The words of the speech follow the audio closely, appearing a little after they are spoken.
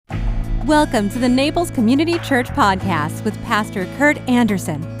Welcome to the Naples Community Church Podcast with Pastor Kurt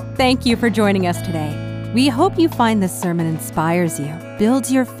Anderson. Thank you for joining us today. We hope you find this sermon inspires you,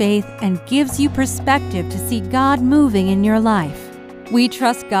 builds your faith, and gives you perspective to see God moving in your life. We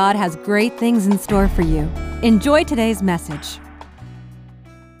trust God has great things in store for you. Enjoy today's message.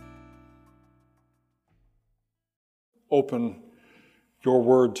 Open your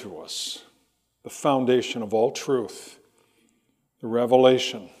word to us, the foundation of all truth, the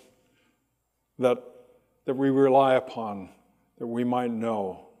revelation that we rely upon, that we might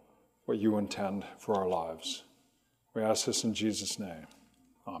know what you intend for our lives. We ask this in Jesus' name.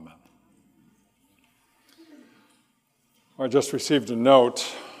 Amen. I just received a note.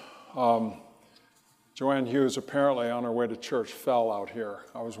 Joanne Hughes, apparently on her way to church, fell out here.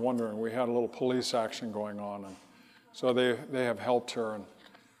 I was wondering, we had a little police action going on, and so they have helped her.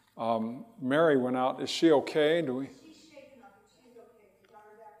 And Mary went out. Is she okay? She's shaken up, but she's okay. We got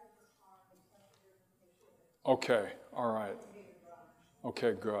her back in the car and sent her to the Okay, all right.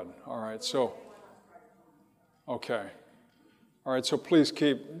 Okay, good. All right, so, okay. All right, so please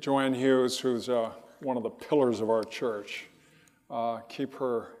keep Joanne Hughes, who's one of the pillars of our church, keep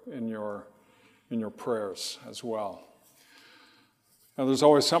her in your prayers as well. Now, there's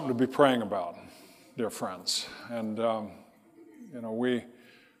always something to be praying about, dear friends. And,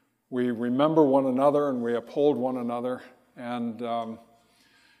 we remember one another and we uphold one another. And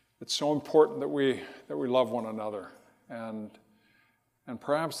it's so important that we love one another. And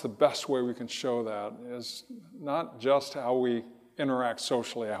perhaps the best way we can show that is not just how we interact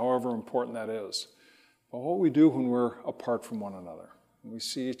socially, however important that is, but what we do when we're apart from one another. And we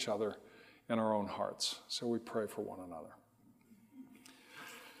see each other in our own hearts. So we pray for one another.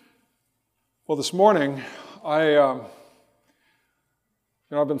 Well, this morning, I've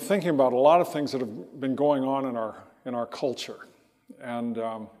been thinking about a lot of things that have been going on in our culture. And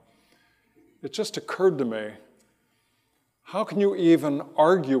it just occurred to me, how can you even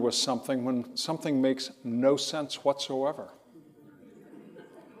argue with something when something makes no sense whatsoever?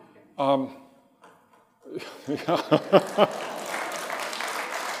 And,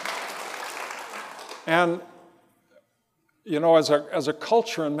 as a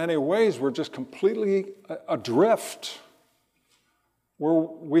culture, in many ways, we're just completely adrift, where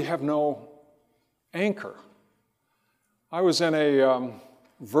we have no anchor. I was in a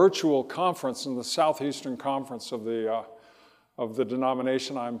virtual conference in the Southeastern Conference of the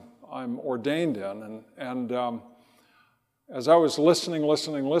denomination I'm ordained in, and as I was listening,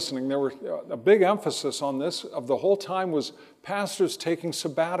 there were a big emphasis on this of the whole time was pastors taking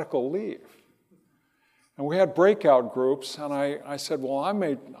sabbatical leave. And we had breakout groups, and I said, well,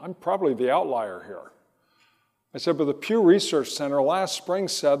 I'm probably the outlier here. I said, but the Pew Research Center last spring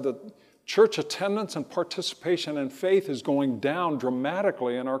said that church attendance and participation in faith is going down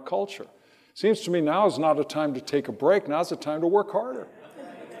dramatically in our culture. Seems to me now is not a time to take a break. Now's the time to work harder.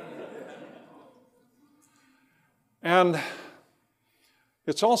 And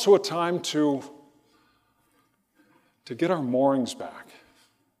it's also a time to get our moorings back.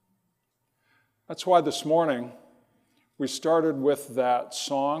 That's why this morning we started with that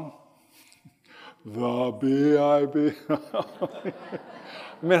song, The B.I.B.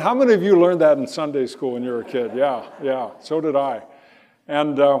 I mean, how many of you learned that in Sunday school when you were a kid? Yeah, so did I.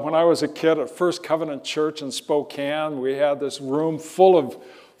 And when I was a kid at First Covenant Church in Spokane, we had this room full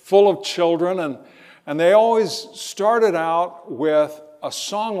of children, and they always started out with a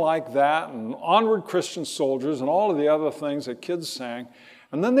song like that, and Onward Christian Soldiers, and all of the other things that kids sang.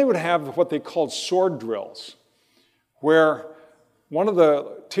 And then they would have what they called sword drills, where one of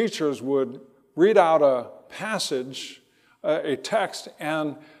the teachers would read out a passage, a text,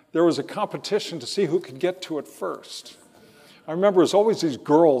 and there was a competition to see who could get to it first. I remember it was always these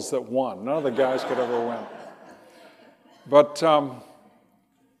girls that won. None of the guys could ever win. But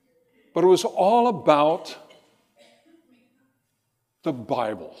it was all about the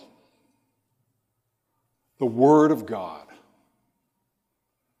Bible, the Word of God,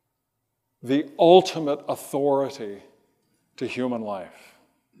 the ultimate authority to human life,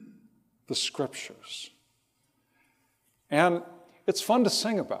 the Scriptures. And it's fun to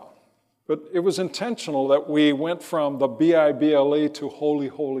sing about, but it was intentional that we went from the B-I-B-L-E to Holy,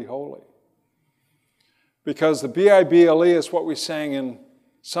 Holy, Holy. Because the B-I-B-L-E is what we sang in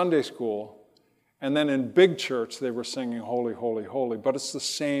Sunday school, and then in big church they were singing Holy, Holy, Holy, but it's the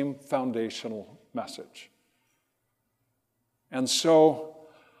same foundational message. And so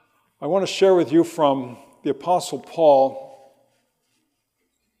I want to share with you from the Apostle Paul.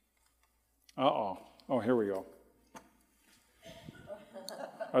 Oh, here we go.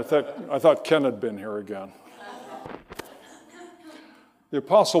 I thought Ken had been here again. The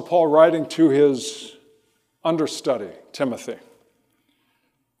Apostle Paul, writing to his understudy, Timothy,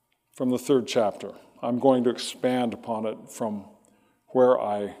 from the 3rd chapter. I'm going to expand upon it from where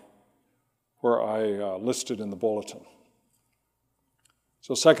I listed in the bulletin.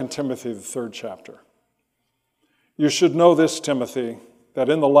 So 2 Timothy, the 3rd chapter. You should know this, Timothy, that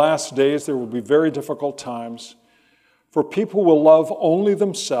in the last days there will be very difficult times, for people will love only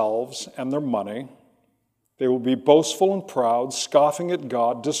themselves and their money. They will be boastful and proud, scoffing at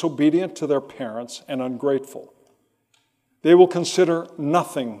God, disobedient to their parents, and ungrateful. They will consider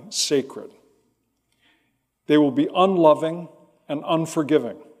nothing sacred. They will be unloving and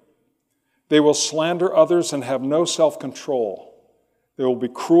unforgiving. They will slander others and have no self-control. They will be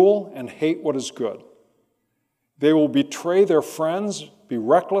cruel and hate what is good. They will betray their friends, be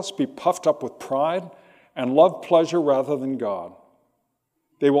reckless, be puffed up with pride, and love pleasure rather than God.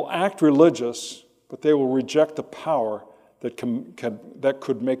 They will act religious, but they will reject the power that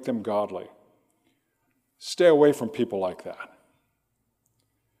could make them godly. Stay away from people like that.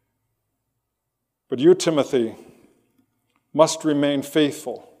 But you, Timothy, must remain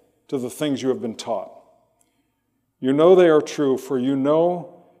faithful to the things you have been taught. You know they are true, for you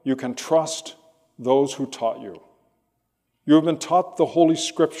know you can trust those who taught you. You have been taught the Holy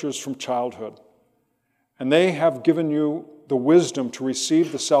Scriptures from childhood, and they have given you the wisdom to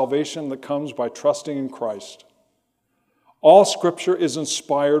receive the salvation that comes by trusting in Christ. All Scripture is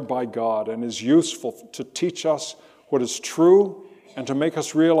inspired by God and is useful to teach us what is true and to make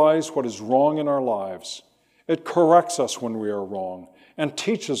us realize what is wrong in our lives. It corrects us when we are wrong and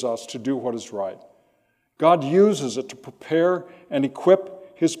teaches us to do what is right. God uses it to prepare and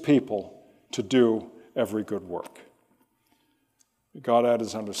equip His people to do every good work. May God add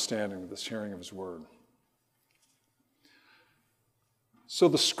His understanding to this hearing of His word. So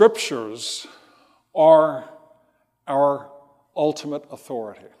the Scriptures are our ultimate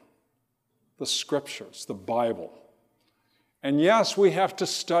authority. The Scriptures, the Bible. And yes, we have to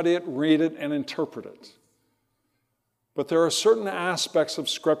study it, read it, and interpret it. But there are certain aspects of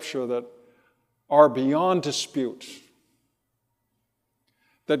Scripture that are beyond dispute.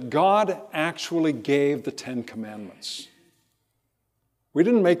 That God actually gave the 10 Commandments. We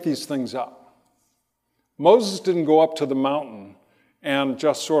didn't make these things up. Moses didn't go up to the mountain and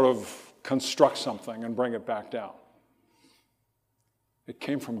just sort of construct something and bring it back down. It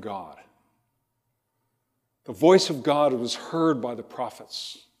came from God. The voice of God was heard by the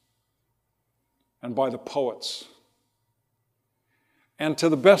prophets and by the poets. And to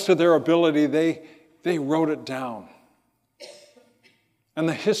the best of their ability, they wrote it down. And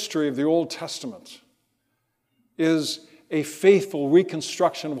the history of the Old Testament is a faithful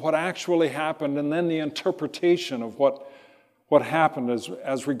reconstruction of what actually happened and then the interpretation of what happened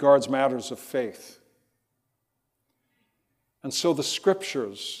as regards matters of faith. And so the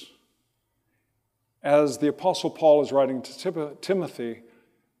Scriptures, as the Apostle Paul is writing to Timothy,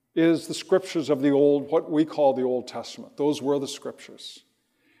 is the Scriptures of the old, what we call the Old Testament. Those were the Scriptures.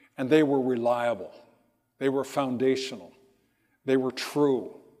 And they were reliable. They were foundational. They were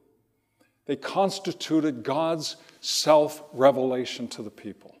true. They constituted God's self-revelation to the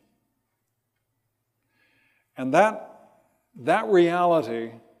people. And that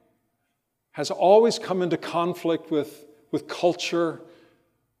reality has always come into conflict with culture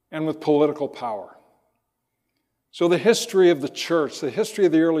and with political power. So the history of the church, the history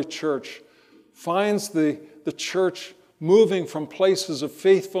of the early church, finds the church moving from places of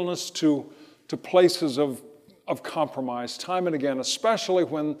faithfulness to places of compromise time and again, especially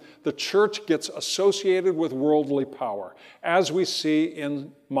when the church gets associated with worldly power, as we see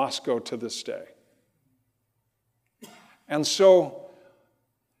in Moscow to this day. And so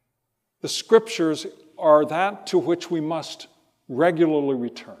the Scriptures are that to which we must regularly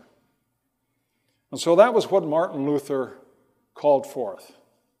return. And so that was what Martin Luther called forth.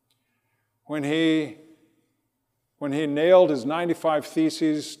 When he nailed his 95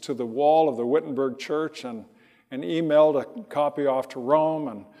 Theses to the wall of the Wittenberg Church and emailed a copy off to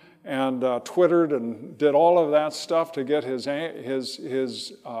Rome and Twittered and did all of that stuff to get his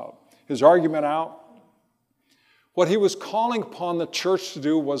argument out, what he was calling upon the church to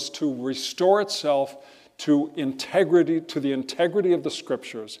do was to restore itself to the integrity of the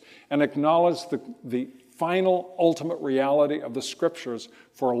Scriptures and acknowledge the final, ultimate reality of the Scriptures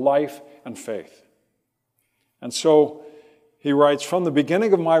for life and faith. And so he writes, "From the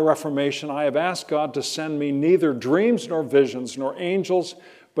beginning of my Reformation, I have asked God to send me neither dreams nor visions nor angels,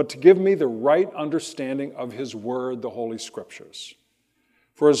 but to give me the right understanding of His Word, the Holy Scriptures.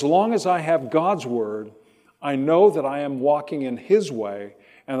 For as long as I have God's Word, I know that I am walking in His way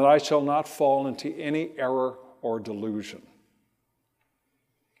and that I shall not fall into any error or delusion."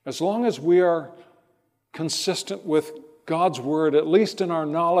 as long as we are consistent with God's word, at least in our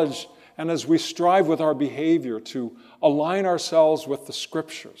knowledge, and as we strive with our behavior to align ourselves with the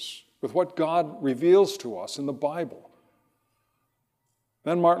Scriptures, with what God reveals to us in the Bible,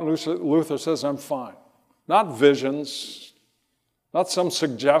 then Martin Luther says, I'm fine. Not visions, not some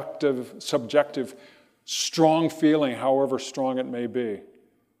subjective, strong feeling, however strong it may be.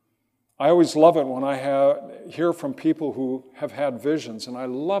 I always love it when I hear from people who have had visions, and I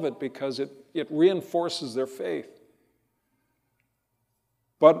love it because it reinforces their faith.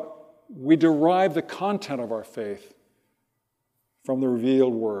 But we derive the content of our faith from the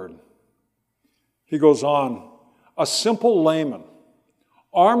revealed word. He goes on, a simple layman,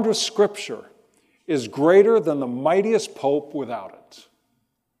 armed with Scripture, is greater than the mightiest pope without it.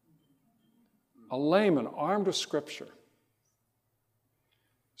 A layman armed with Scripture.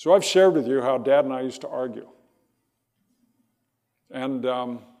 So I've shared with you how Dad and I used to argue. And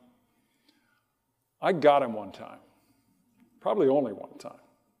I got him one time. Probably only one time.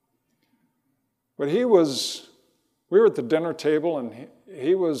 But we were at the dinner table, and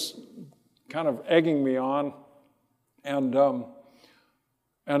he was kind of egging me on. And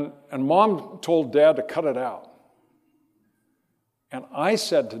Mom told Dad to cut it out. And I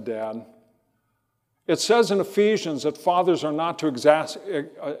said to Dad, it says in Ephesians that fathers are not to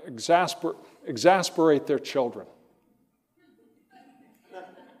exasperate their children.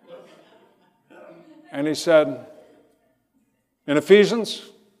 And he said, in Ephesians,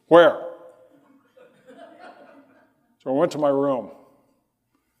 where? So I went to my room,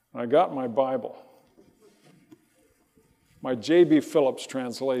 and I got my Bible, my J.B. Phillips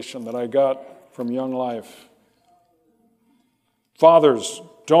translation that I got from Young Life. Fathers,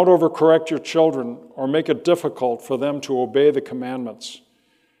 don't overcorrect your children or make it difficult for them to obey the commandments.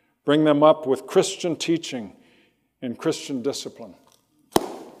 Bring them up with Christian teaching and Christian discipline.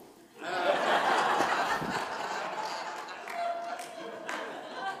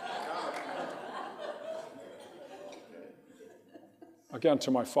 Again,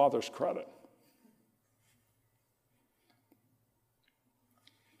 to my father's credit.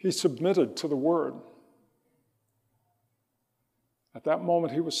 He submitted to the word. At that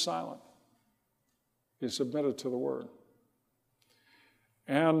moment, he was silent. He submitted to the word.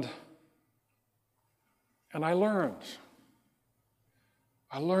 And I learned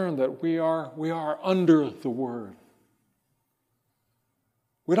that we are under the word.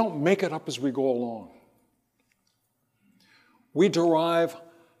 We don't make it up as we go along. We derive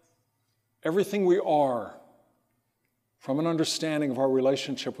everything we are from an understanding of our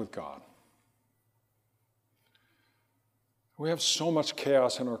relationship with God. We have so much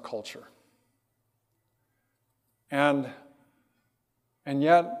chaos in our culture. And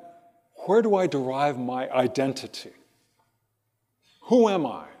yet, where do I derive my identity? Who am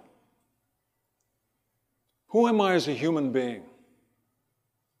I? Who am I as a human being?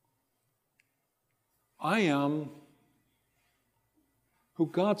 I am who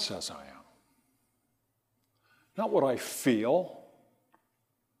God says I am. Not what I feel.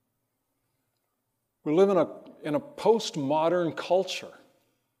 We live in a postmodern culture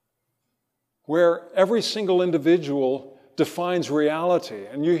where every single individual defines reality.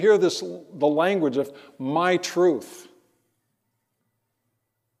 And you hear the language of my truth.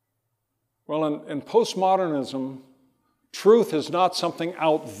 Well, in postmodernism, truth is not something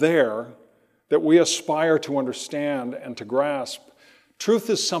out there that we aspire to understand and to grasp. Truth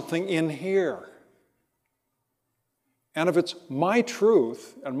is something in here. And if it's my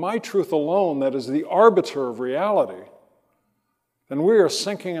truth, and my truth alone, that is the arbiter of reality, then we are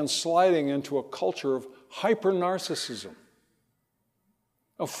sinking and sliding into a culture of hyper-narcissism,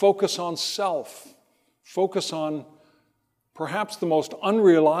 of focus on self, focus on perhaps the most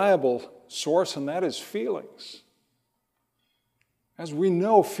unreliable source, and that is feelings. As we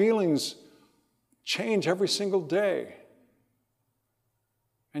know, feelings change every single day.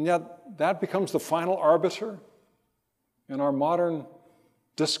 And yet, that becomes the final arbiter in our modern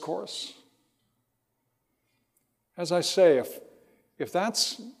discourse. As I say, if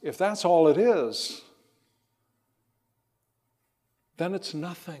that's all it is, then it's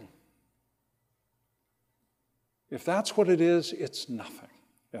nothing. If that's what it is, it's nothing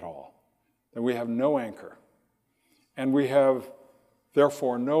at all. Then we have no anchor. And we have,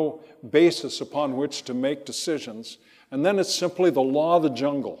 therefore, no basis upon which to make decisions. And then it's simply the law of the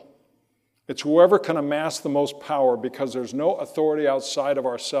jungle. It's whoever can amass the most power, because there's no authority outside of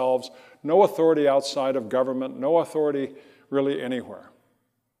ourselves, no authority outside of government, no authority really anywhere.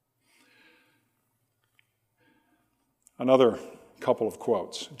 Another couple of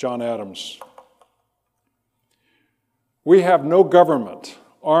quotes. John Adams. We have no government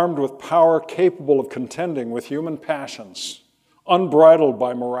armed with power capable of contending with human passions, unbridled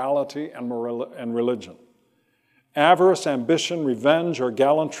by morality and religion. Avarice, ambition, revenge, or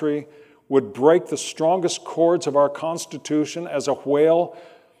gallantry would break the strongest cords of our Constitution as a whale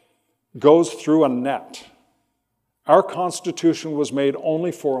goes through a net. Our Constitution was made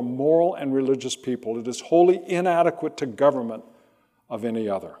only for a moral and religious people. It is wholly inadequate to government of any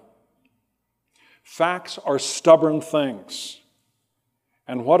other. Facts are stubborn things,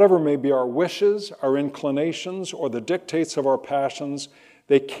 and whatever may be our wishes, our inclinations, or the dictates of our passions,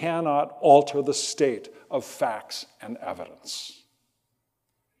 they cannot alter the state of facts and evidence.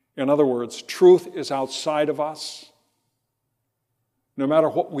 In other words, truth is outside of us. No matter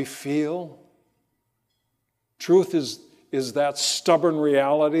what we feel, truth is that stubborn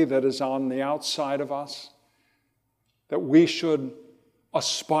reality that is on the outside of us, that we should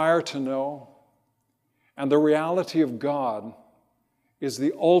aspire to know. And the reality of God is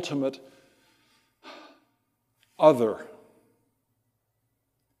the ultimate other,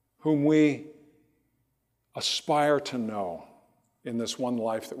 whom we aspire to know in this one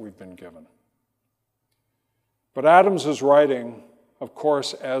life that we've been given. But Adams is writing, of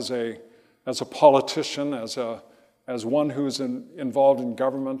course, as a politician, as one who's involved in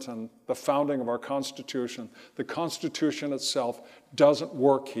government and the founding of our Constitution. The Constitution itself doesn't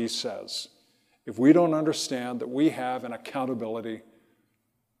work, he says, if we don't understand that we have an accountability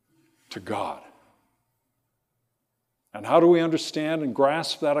to God. And how do we understand and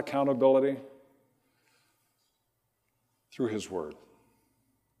grasp that accountability? Through His Word.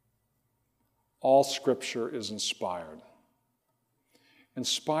 All Scripture is inspired.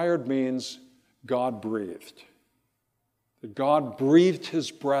 Inspired means God breathed. That God breathed His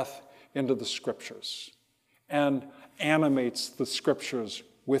breath into the Scriptures and animates the Scriptures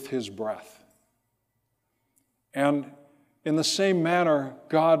with His breath. And in the same manner,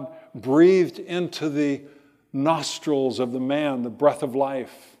 God breathed into the nostrils of the man the breath of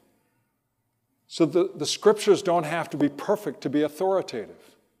life. So the Scriptures don't have to be perfect to be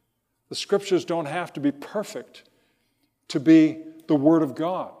authoritative. The Scriptures don't have to be perfect to be the Word of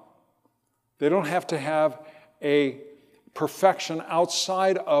God. They don't have to have a perfection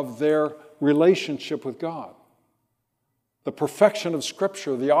outside of their relationship with God. The perfection of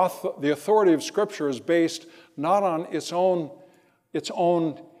Scripture, the authority of Scripture is based not on its own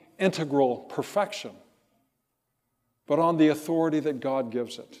integral perfection, but on the authority that God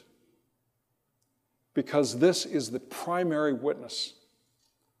gives it. Because this is the primary witness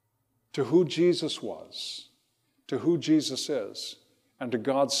to who Jesus was, to who Jesus is, and to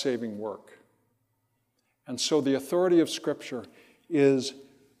God's saving work. And so the authority of Scripture is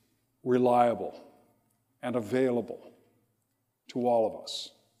reliable and available to all of us.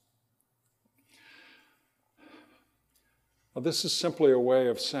 Now, this is simply a way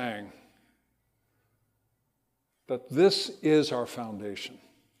of saying that this is our foundation.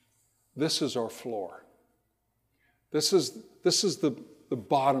 This is our floor. This is the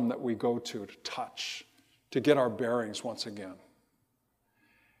bottom that we go to touch, to get our bearings once again.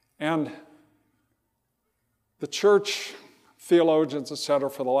 And the church, theologians, etc.,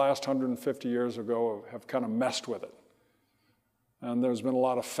 for the last 150 years ago have kind of messed with it. And there's been a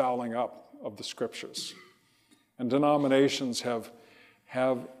lot of fouling up of the Scriptures. And denominations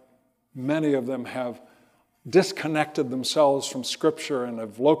many of them have disconnected themselves from Scripture and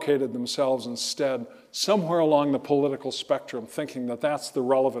have located themselves instead somewhere along the political spectrum, thinking that that's the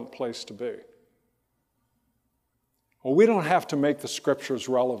relevant place to be. Well, we don't have to make the Scriptures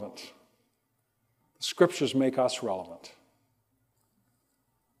relevant. The Scriptures make us relevant.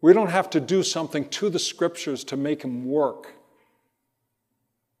 We don't have to do something to the Scriptures to make them work.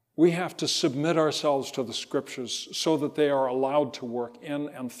 We have to submit ourselves to the Scriptures so that they are allowed to work in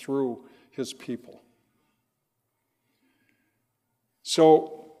and through His people.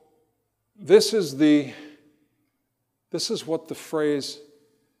 So this is what the phrase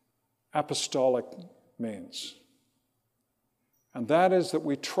apostolic means. And that is that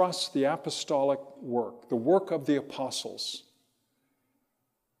we trust the apostolic work, the work of the apostles,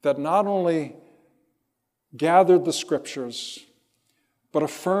 that not only gathered the Scriptures, but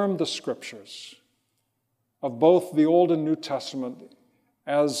affirmed the Scriptures of both the Old and New Testament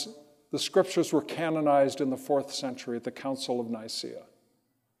as the Scriptures were canonized in the 4th century at the Council of Nicaea.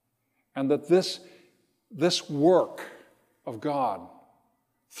 And that this work of God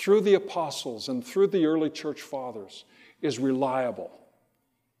through the apostles and through the early church fathers is reliable.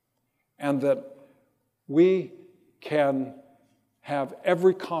 And that we can have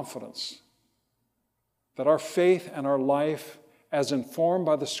every confidence that our faith and our life, as informed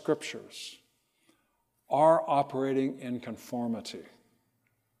by the Scriptures, are operating in conformity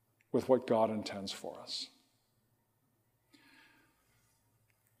with what God intends for us.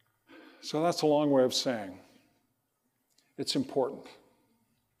 So that's a long way of saying it's important.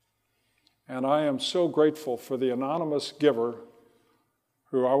 And I am so grateful for the anonymous giver,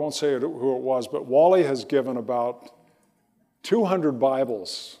 who I won't say who it was, but Wally has given about 200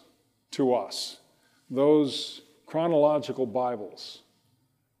 Bibles to us, those chronological Bibles.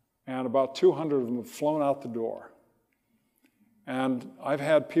 And about 200 of them have flown out the door. And I've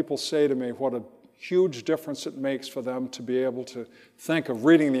had people say to me what a huge difference it makes for them to be able to think of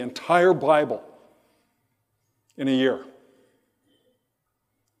reading the entire Bible in a year.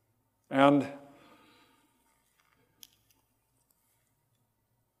 And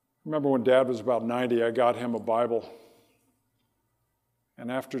remember when Dad was about 90, I got him a Bible.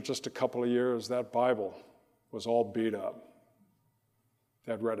 And after just a couple of years, that Bible was all beat up.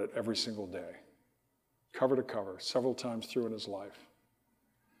 Dad read it every single day, cover to cover, several times through in his life.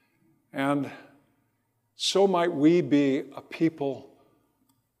 And so might we be a people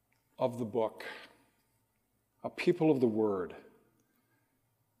of the book, a people of the Word.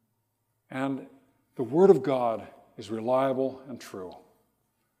 And the Word of God is reliable and true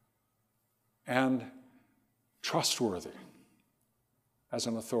and trustworthy as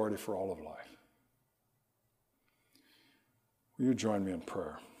an authority for all of life. Will you join me in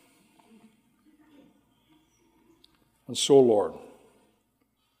prayer? And so, Lord,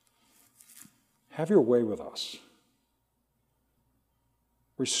 have your way with us.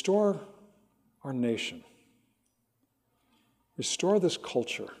 Restore our nation. Restore this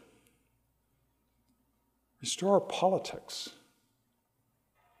culture. Restore our politics.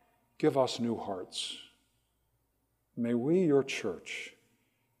 Give us new hearts. May we, your church,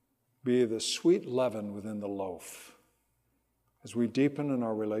 be the sweet leaven within the loaf as we deepen in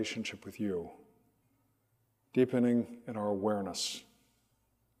our relationship with you, deepening in our awareness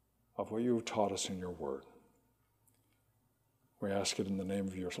of what you have taught us in your word. We ask it in the name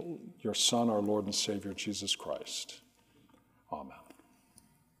of your Son, our Lord and Savior, Jesus Christ. Amen.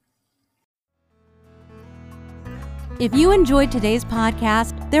 If you enjoyed today's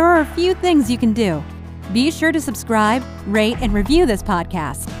podcast, there are a few things you can do. Be sure to subscribe, rate, and review this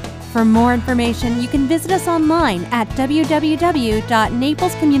podcast. For more information, you can visit us online at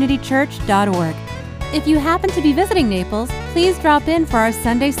www.naplescommunitychurch.org. If you happen to be visiting Naples, please drop in for our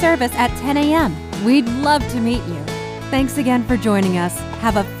Sunday service at 10 a.m. We'd love to meet you. Thanks again for joining us.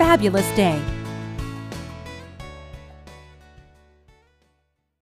 Have a fabulous day.